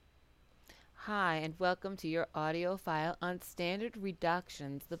Hi, and welcome to your audio file on Standard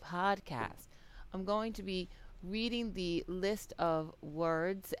Reductions, the podcast. I'm going to be reading the list of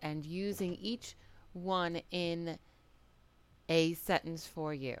words and using each one in a sentence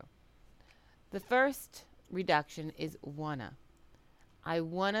for you. The first reduction is wanna. I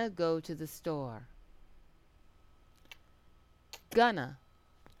wanna go to the store. Gonna.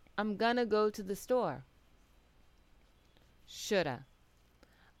 I'm gonna go to the store. Shoulda.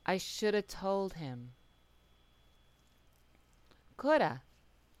 I shoulda told him. Coulda.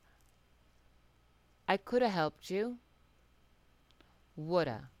 I coulda helped you.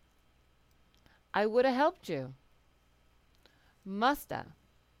 Woulda. I woulda helped you. Musta.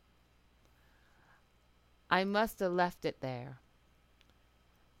 I musta left it there.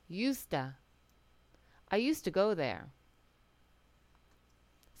 Useда. I used to go there.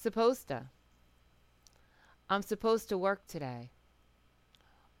 Supposedta. I'm supposed to work today.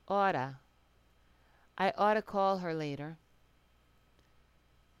 Oughta. I oughta call her later.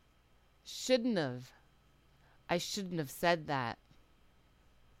 Shouldn't've. I shouldn't have said that.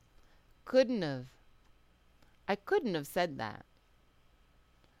 Couldn't've. I couldn't have said that.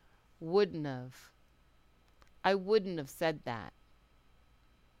 Wouldn't've. I wouldn't have said that.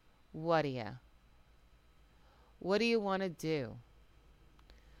 What'ya? What do you want to do?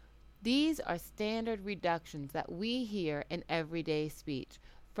 These are standard reductions that we hear in everyday speech,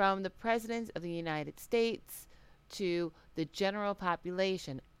 from the President of the United States to the general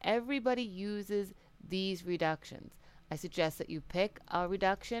population. Everybody uses these reductions. I suggest that you pick a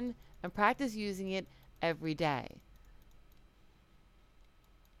reduction and practice using it every day.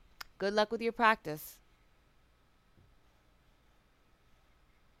 Good luck with your practice.